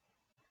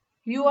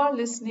You are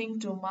listening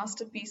to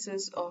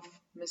Masterpieces of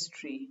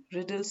Mystery,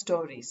 Riddle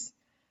Stories.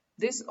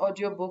 This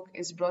audiobook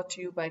is brought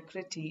to you by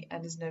Kriti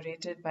and is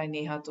narrated by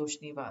Neha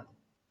Toshniwal.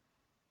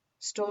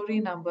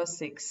 Story number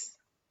 6,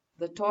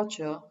 The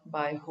Torture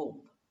by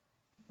Hope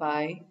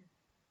by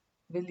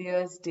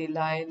Villiers de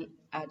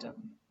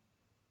Adam.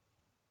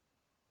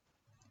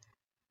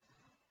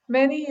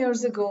 Many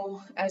years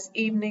ago, as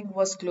evening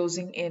was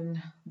closing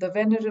in, the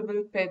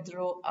Venerable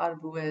Pedro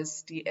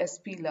Arbues de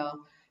Espila,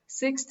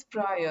 sixth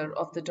prior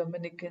of the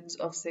Dominicans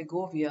of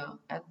Segovia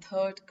and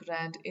third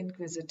Grand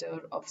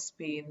Inquisitor of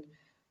Spain,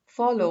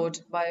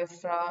 followed by a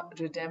Fra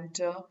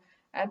Redemptor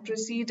and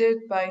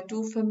preceded by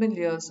two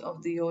familiars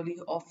of the Holy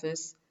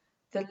Office,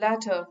 the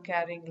latter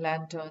carrying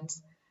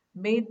lanterns,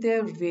 made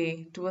their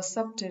way to a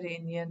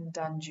subterranean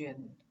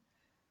dungeon.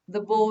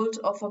 The bolt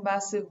of a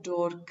massive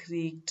door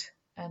creaked,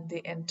 and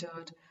they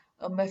entered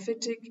a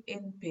mephitic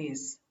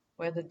in-pace,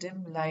 where the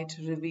dim light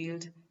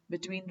revealed,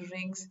 between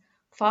rings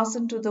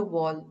fastened to the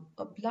wall,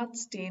 a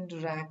blood-stained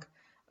rack,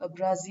 a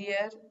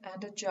brazier,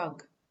 and a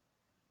jug.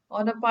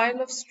 On a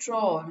pile of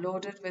straw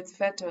loaded with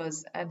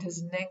fetters and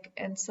his neck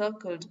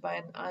encircled by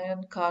an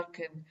iron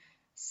carcan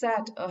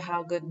sat a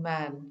haggard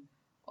man,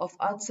 of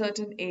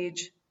uncertain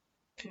age,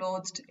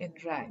 clothed in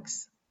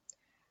rags.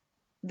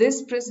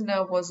 This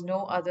prisoner was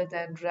no other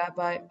than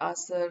Rabbi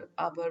Asser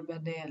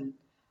Abarbanel,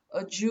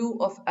 a Jew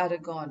of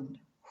Aragon,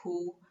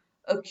 who,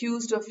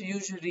 accused of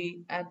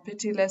usury and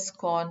pitiless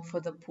scorn for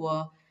the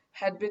poor,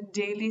 had been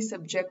daily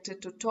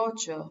subjected to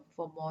torture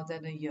for more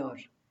than a year.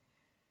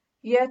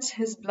 Yet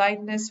his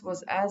blindness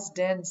was as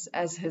dense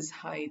as his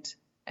height,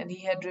 and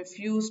he had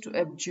refused to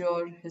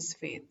abjure his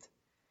faith.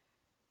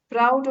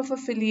 Proud of a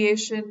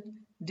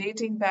filiation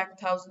dating back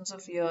thousands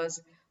of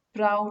years,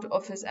 proud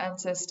of his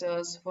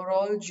ancestors, for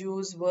all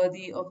Jews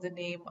worthy of the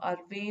name are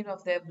vain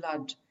of their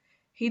blood,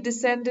 he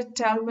descended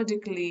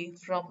Talmudically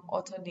from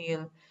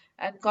Othoniel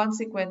and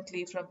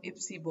consequently from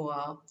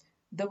Ipsiboa,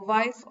 the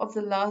wife of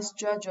the last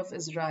judge of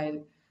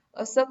Israel,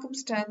 a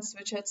circumstance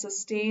which had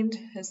sustained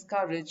his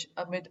courage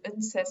amid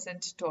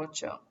incessant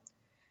torture.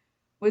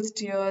 With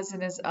tears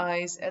in his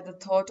eyes at the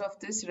thought of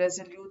this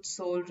resolute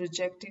soul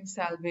rejecting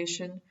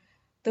salvation,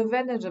 the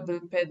venerable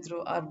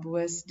Pedro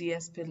Arbues de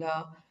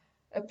Espila,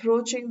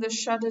 approaching the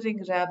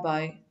shuddering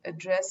rabbi,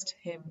 addressed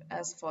him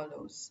as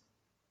follows: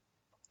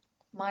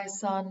 "My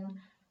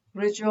son,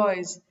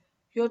 rejoice,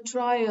 your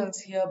trials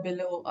here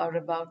below are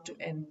about to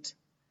end.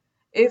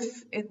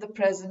 If, in the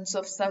presence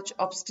of such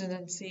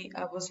obstinacy,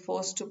 I was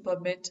forced to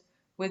permit,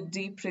 with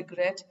deep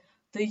regret,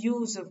 the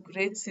use of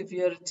great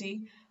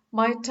severity,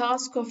 my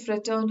task of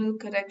fraternal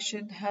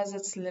correction has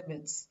its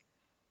limits.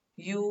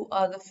 You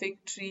are the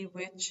fig tree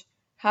which,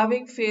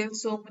 having failed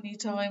so many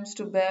times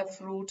to bear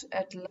fruit,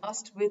 at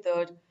last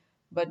withered,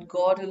 but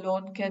God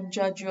alone can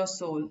judge your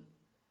soul.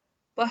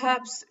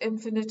 Perhaps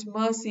infinite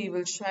mercy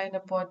will shine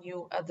upon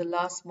you at the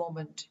last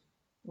moment.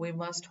 We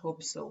must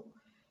hope so.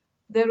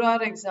 There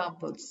are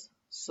examples,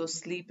 so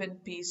sleep in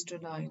peace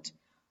tonight.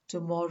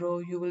 Tomorrow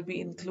you will be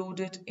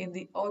included in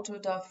the auto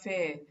da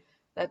fe,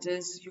 that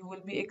is, you will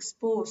be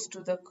exposed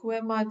to the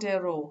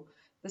quemadero,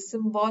 the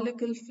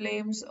symbolical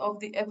flames of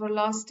the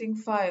everlasting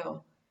fire.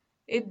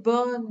 It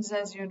burns,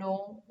 as you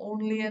know,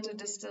 only at a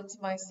distance,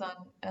 my son,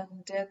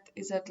 and death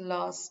is at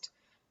last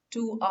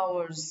 2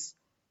 hours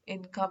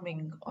in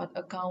coming on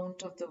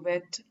account of the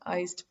wet,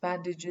 iced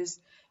bandages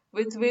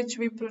with which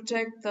we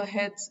protect the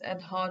heads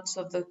and hearts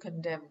of the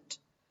condemned.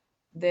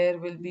 There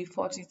will be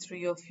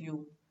 43 of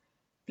you.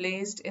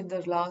 Placed in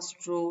the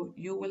last row,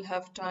 you will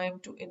have time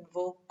to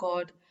invoke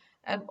God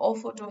and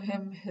offer to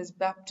Him His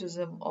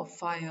baptism of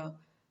fire,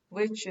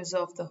 which is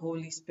of the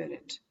Holy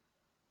Spirit.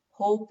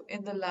 Hope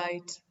in the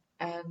light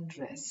and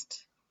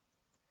rest."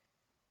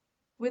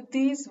 With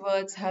these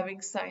words,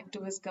 having signed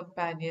to his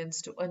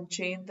companions to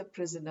unchain the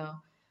prisoner,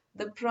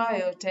 the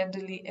prior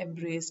tenderly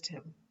embraced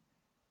him.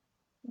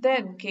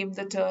 Then came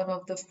the turn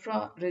of the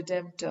Fra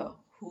Redemptor,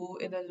 who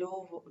in a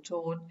low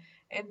tone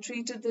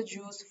entreated the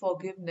Jew's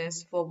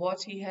forgiveness for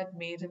what he had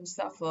made him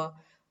suffer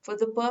for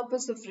the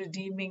purpose of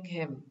redeeming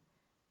him.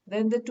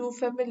 Then the two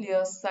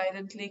familiars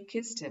silently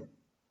kissed him.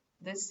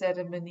 This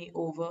ceremony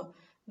over,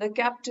 the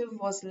captive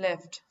was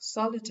left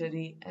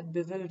solitary and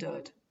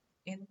bewildered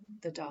in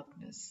the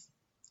darkness.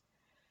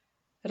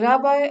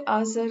 Rabbi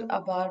Azar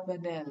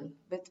Abarbanel,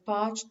 with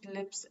parched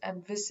lips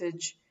and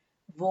visage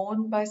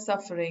worn by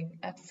suffering,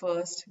 at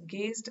first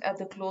gazed at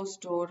the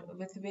closed door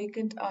with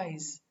vacant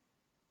eyes.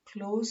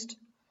 Closed?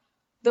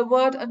 The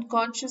word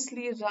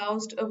unconsciously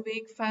roused a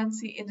vague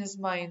fancy in his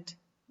mind,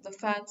 the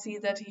fancy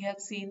that he had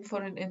seen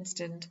for an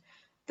instant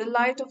the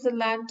light of the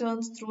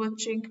lanterns through a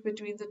chink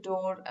between the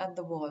door and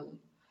the wall.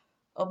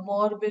 A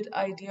morbid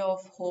idea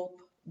of hope,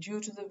 due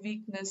to the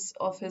weakness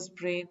of his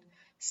brain,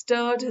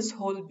 stirred his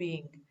whole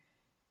being.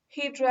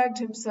 He dragged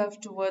himself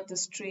toward the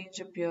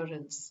strange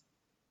appearance.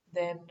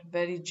 Then,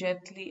 very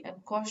gently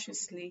and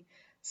cautiously,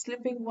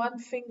 slipping one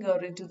finger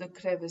into the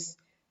crevice,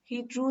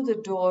 he drew the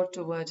door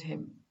toward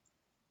him.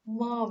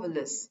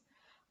 Marvelous!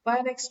 By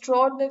an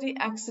extraordinary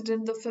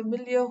accident, the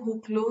familiar who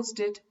closed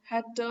it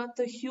had turned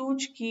the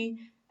huge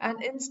key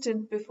an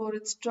instant before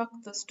it struck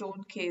the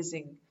stone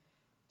casing,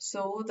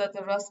 so that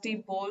the rusty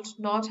bolt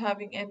not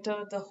having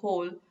entered the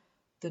hole,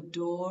 the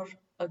door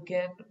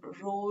again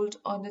rolled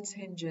on its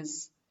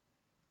hinges.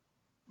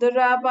 The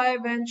rabbi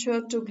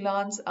ventured to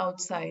glance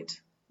outside.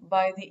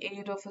 By the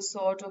aid of a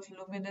sort of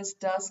luminous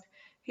dusk,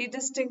 he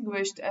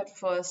distinguished at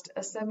first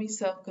a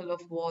semicircle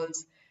of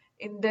walls,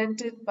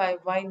 indented by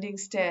winding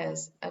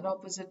stairs, and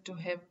opposite to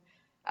him,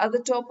 at the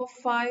top of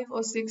 5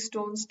 or 6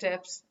 stone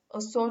steps,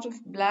 a sort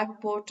of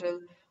black portal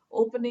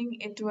opening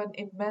into an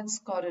immense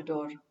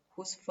corridor,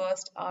 whose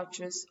first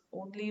arches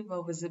only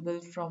were visible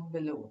from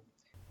below.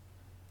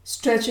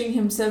 Stretching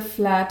himself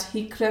flat,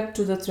 he crept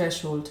to the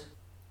threshold.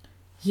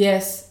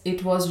 Yes,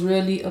 it was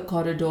really a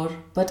corridor,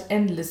 but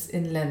endless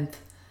in length.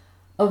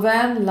 A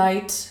wan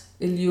light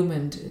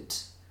illumined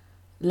it.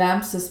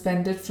 Lamps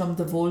suspended from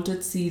the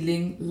vaulted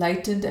ceiling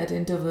lightened at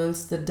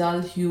intervals the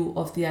dull hue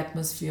of the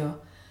atmosphere.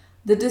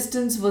 The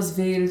distance was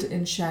veiled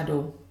in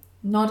shadow.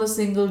 Not a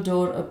single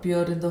door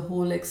appeared in the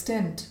whole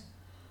extent.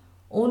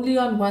 Only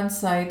on one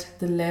side,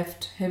 the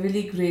left,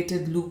 heavily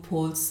grated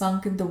loophole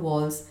sunk in the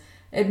walls,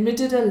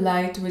 admitted a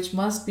light which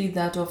must be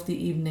that of the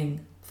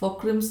evening, for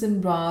crimson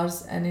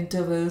bars and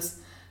intervals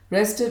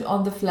rested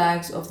on the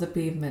flags of the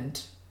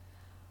pavement.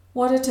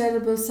 What a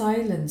terrible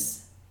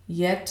silence!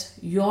 Yet,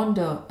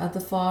 yonder, at the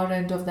far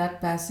end of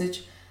that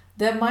passage,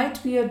 there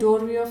might be a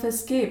doorway of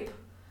escape.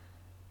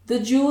 The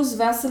Jew's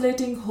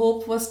vacillating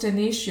hope was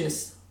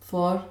tenacious,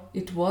 for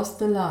it was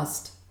the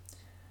last.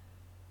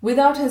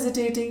 Without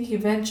hesitating, he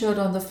ventured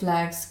on the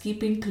flags,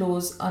 keeping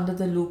close under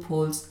the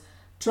loopholes,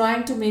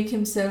 trying to make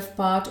himself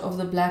part of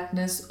the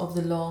blackness of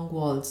the long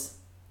walls.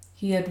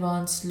 He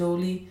advanced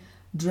slowly,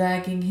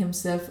 dragging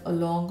himself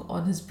along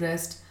on his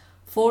breast,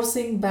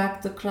 forcing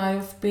back the cry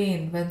of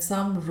pain when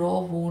some raw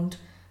wound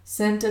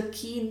sent a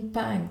keen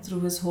pang through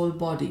his whole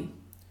body.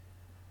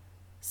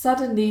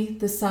 Suddenly,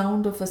 the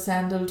sound of a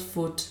sandaled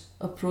foot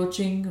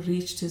approaching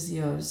reached his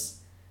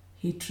ears.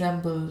 He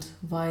trembled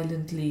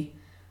violently.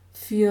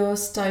 Fear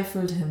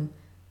stifled him.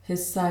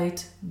 His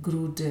sight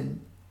grew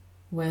dim.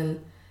 Well,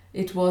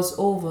 it was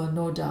over,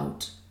 no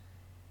doubt.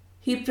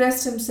 He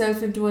pressed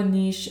himself into a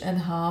niche and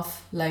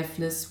half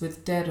lifeless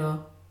with terror,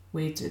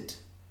 waited.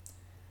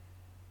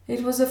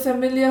 It was a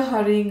familiar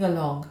hurrying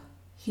along.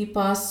 He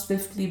passed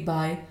swiftly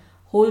by,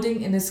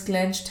 holding in his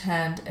clenched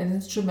hand an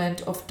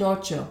instrument of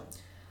torture,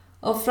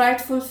 a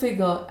frightful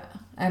figure,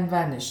 and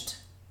vanished.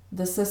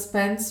 The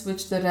suspense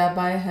which the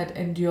rabbi had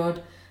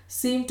endured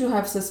seemed to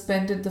have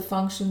suspended the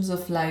functions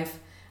of life,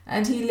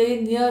 and he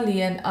lay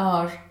nearly an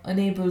hour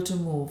unable to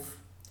move.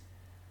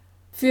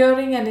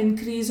 Fearing an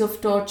increase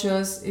of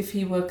tortures if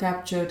he were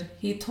captured,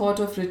 he thought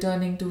of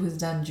returning to his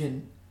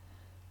dungeon.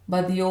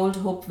 But the old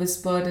hope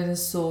whispered in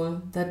his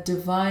soul, that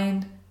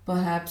divine,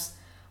 perhaps,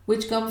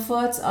 which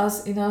comforts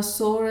us in our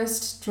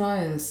sorest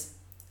trials.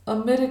 A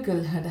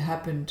miracle had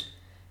happened.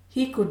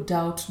 He could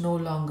doubt no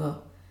longer.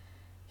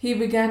 He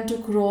began to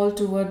crawl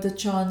toward the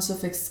chance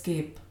of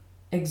escape.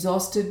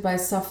 Exhausted by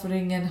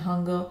suffering and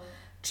hunger,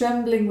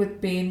 trembling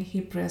with pain,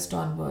 he pressed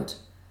onward.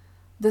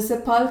 The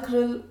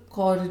sepulchral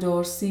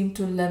corridor seemed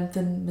to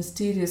lengthen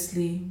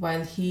mysteriously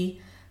while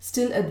he,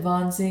 still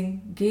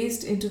advancing,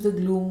 gazed into the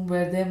gloom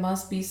where there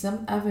must be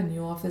some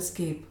avenue of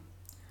escape.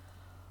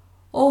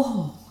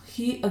 Oh,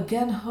 he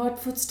again heard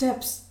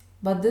footsteps,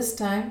 but this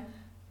time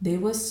they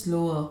were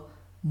slower,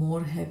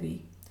 more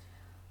heavy.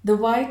 The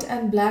white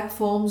and black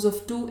forms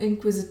of 2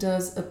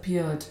 inquisitors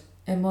appeared,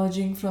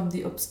 emerging from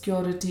the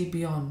obscurity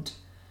beyond.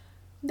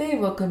 They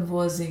were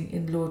conversing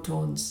in low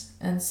tones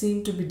and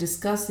seemed to be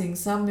discussing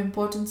some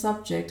important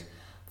subject,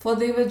 for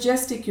they were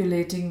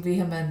gesticulating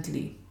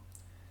vehemently.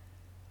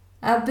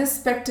 At this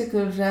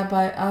spectacle,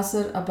 Rabbi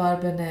Asser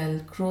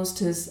Abarbanel closed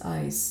his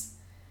eyes.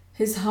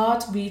 His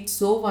heart beat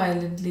so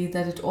violently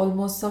that it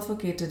almost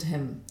suffocated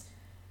him.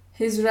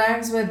 His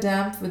rags were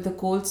damp with the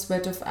cold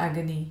sweat of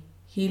agony.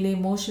 He lay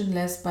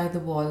motionless by the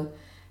wall,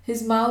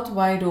 his mouth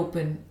wide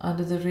open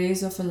under the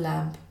rays of a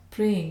lamp,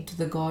 praying to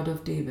the God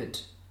of David.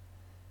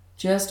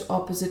 Just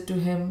opposite to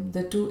him,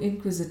 the 2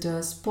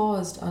 inquisitors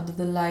paused under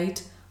the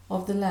light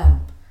of the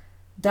lamp,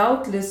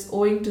 doubtless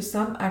owing to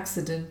some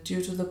accident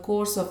due to the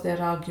course of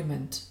their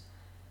argument.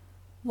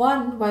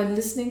 One, while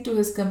listening to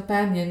his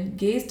companion,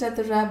 gazed at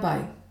the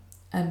rabbi,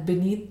 and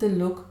beneath the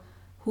look,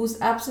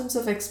 whose absence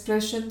of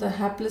expression the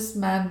hapless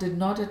man did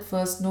not at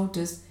first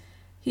notice,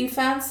 he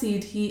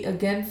fancied he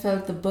again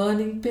felt the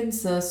burning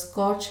pincer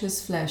scorch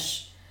his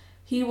flesh.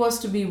 He was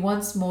to be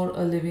once more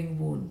a living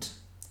wound.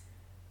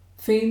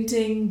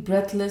 Fainting,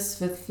 breathless,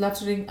 with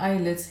fluttering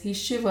eyelids, he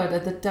shivered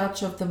at the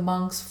touch of the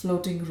monk's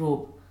floating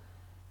robe.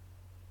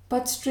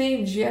 But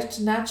strange yet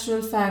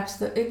natural fact,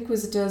 the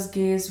inquisitor's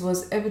gaze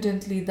was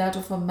evidently that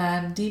of a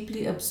man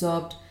deeply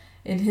absorbed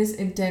in his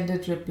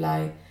intended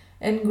reply,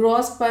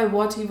 engrossed by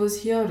what he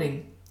was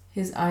hearing.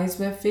 His eyes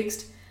were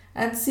fixed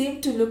and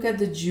seemed to look at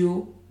the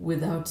Jew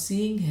without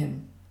seeing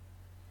him.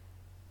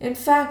 In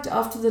fact,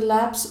 after the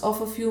lapse of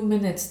a few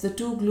minutes, the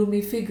 2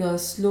 gloomy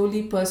figures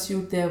slowly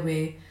pursued their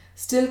way,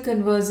 still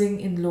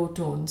conversing in low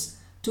tones,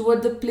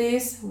 toward the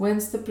place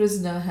whence the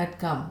prisoner had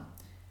come.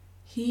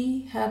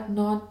 He had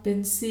not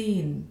been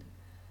seen.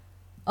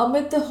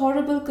 Amid the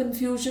horrible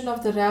confusion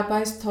of the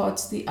rabbi's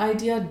thoughts, the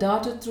idea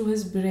darted through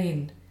his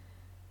brain.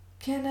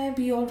 Can I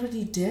be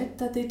already dead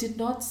that they did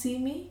not see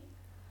me?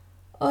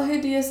 A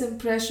hideous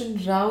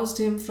impression roused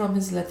him from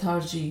his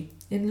lethargy.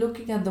 In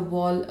looking at the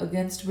wall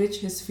against which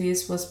his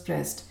face was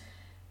pressed,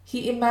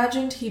 he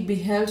imagined he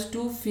beheld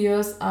two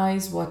fierce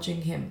eyes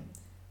watching him.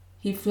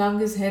 He flung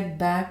his head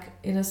back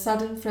in a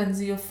sudden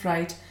frenzy of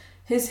fright,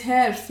 his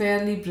hair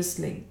fairly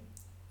bristling.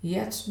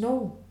 Yet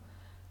no.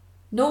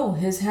 No,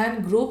 his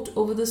hand groped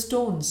over the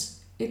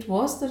stones. It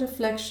was the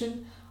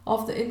reflection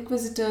of the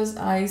Inquisitor's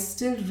eyes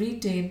still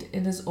retained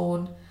in his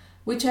own,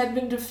 which had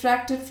been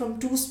refracted from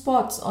two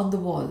spots on the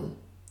wall.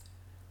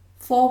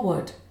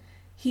 Forward.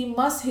 He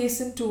must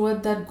hasten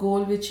toward that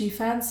goal which he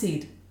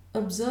fancied,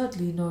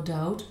 absurdly no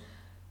doubt,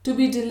 to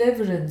be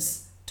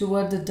deliverance,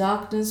 toward the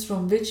darkness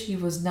from which he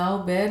was now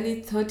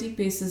barely 30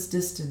 paces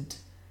distant.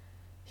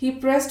 He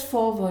pressed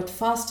forward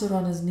faster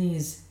on his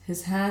knees,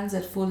 his hands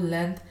at full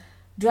length,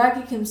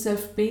 dragging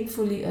himself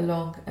painfully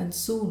along, and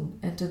soon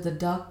entered the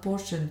dark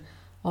portion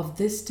of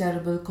this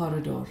terrible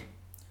corridor.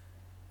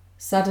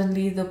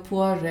 Suddenly the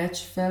poor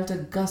wretch felt a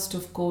gust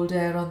of cold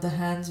air on the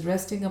hands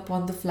resting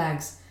upon the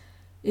flags.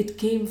 It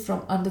came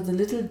from under the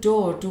little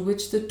door to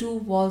which the two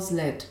walls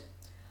led.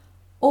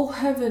 Oh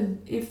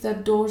heaven, if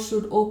that door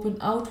should open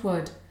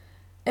outward!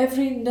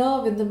 Every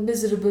nerve in the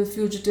miserable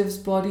fugitive's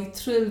body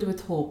thrilled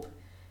with hope.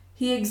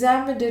 He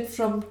examined it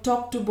from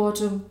top to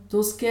bottom,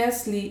 though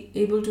scarcely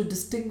able to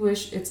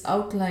distinguish its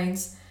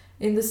outlines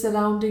in the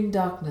surrounding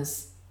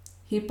darkness.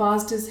 He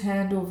passed his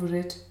hand over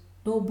it.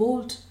 No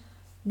bolt,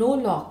 no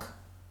lock.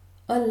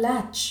 A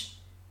latch.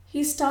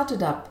 He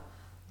started up.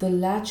 The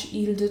latch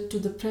yielded to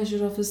the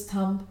pressure of his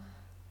thumb.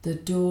 The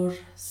door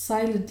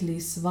silently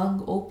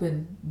swung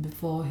open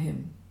before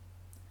him.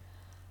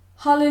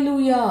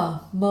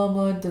 Hallelujah!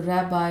 Murmured the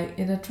rabbi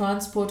in a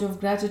transport of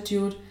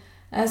gratitude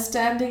as,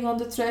 standing on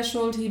the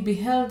threshold, he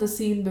beheld the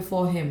scene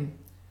before him.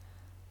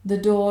 The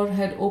door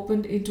had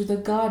opened into the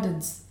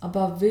gardens,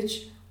 above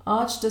which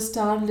arched a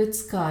starlit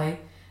sky,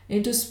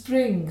 into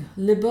spring,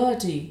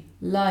 liberty,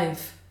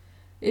 life.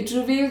 It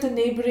revealed the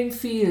neighboring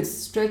fields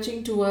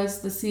stretching towards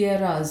the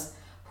Sierras,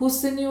 whose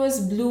sinuous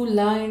blue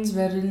lines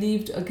were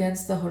relieved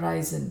against the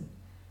horizon.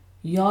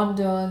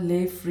 Yonder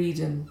lay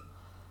freedom.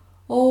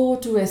 Oh,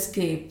 to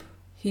escape!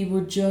 He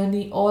would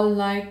journey all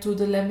night through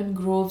the lemon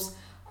groves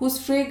whose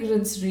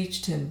fragrance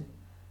reached him.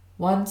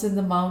 Once in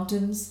the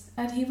mountains,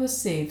 and he was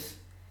safe.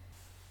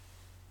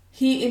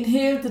 He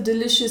inhaled the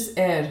delicious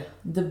air.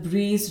 The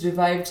breeze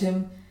revived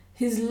him.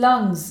 His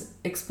lungs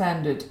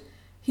expanded.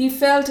 He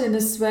felt in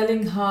his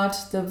swelling heart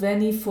the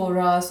veni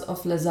foras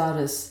of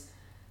Lazarus.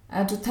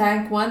 And to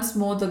thank once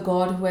more the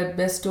God who had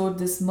bestowed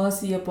this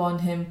mercy upon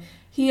him,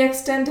 he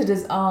extended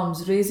his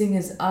arms, raising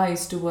his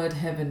eyes toward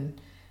heaven.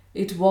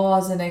 It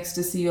was an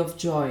ecstasy of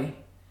joy.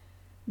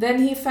 Then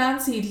he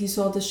fancied he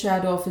saw the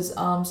shadow of his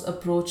arms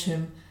approach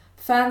him,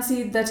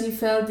 fancied that he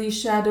felt these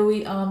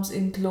shadowy arms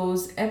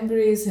enclose,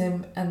 embrace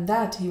him, and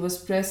that he was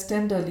pressed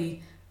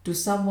tenderly to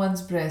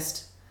someone's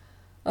breast.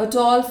 A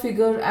tall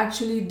figure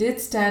actually did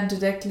stand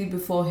directly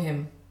before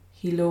him.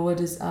 He lowered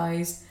his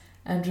eyes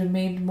and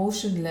remained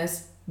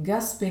motionless,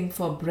 gasping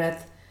for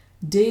breath,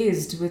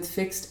 dazed with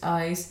fixed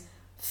eyes,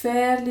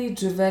 fairly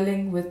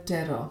drivelling with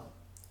terror.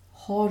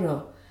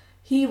 Horror!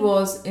 He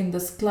was in the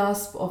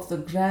clasp of the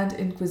Grand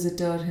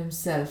Inquisitor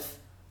himself,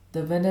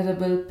 the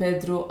venerable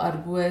Pedro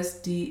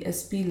Arbues de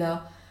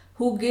Espila,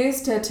 who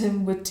gazed at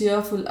him with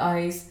tearful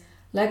eyes,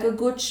 like a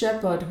good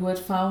shepherd who had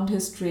found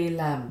his stray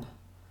lamb.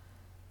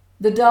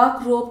 The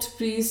dark-robed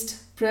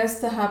priest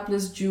pressed the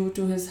hapless Jew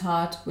to his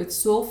heart with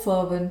so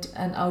fervent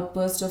an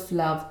outburst of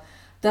love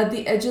that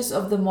the edges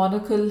of the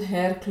monocle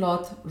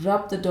haircloth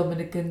rubbed the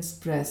Dominican's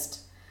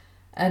breast.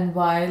 And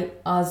while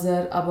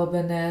Azar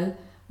Ababanel,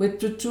 with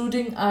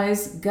protruding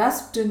eyes,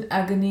 gasped in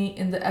agony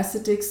in the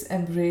ascetic's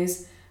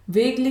embrace,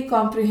 vaguely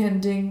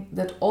comprehending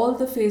that all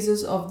the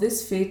phases of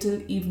this fatal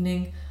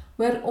evening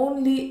were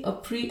only a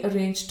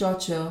prearranged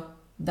torture,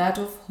 that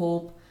of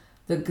hope,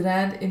 the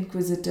Grand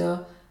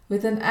Inquisitor,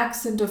 with an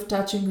accent of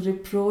touching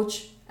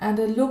reproach and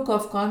a look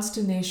of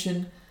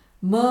consternation,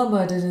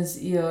 murmured in his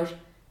ear,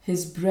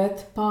 his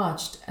breath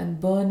parched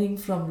and burning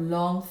from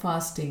long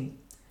fasting.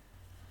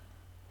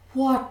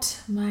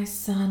 "What, my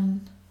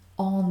son,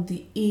 on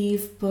the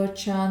eve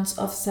perchance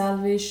of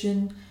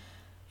salvation,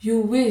 you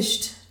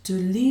wished to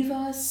leave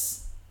us?"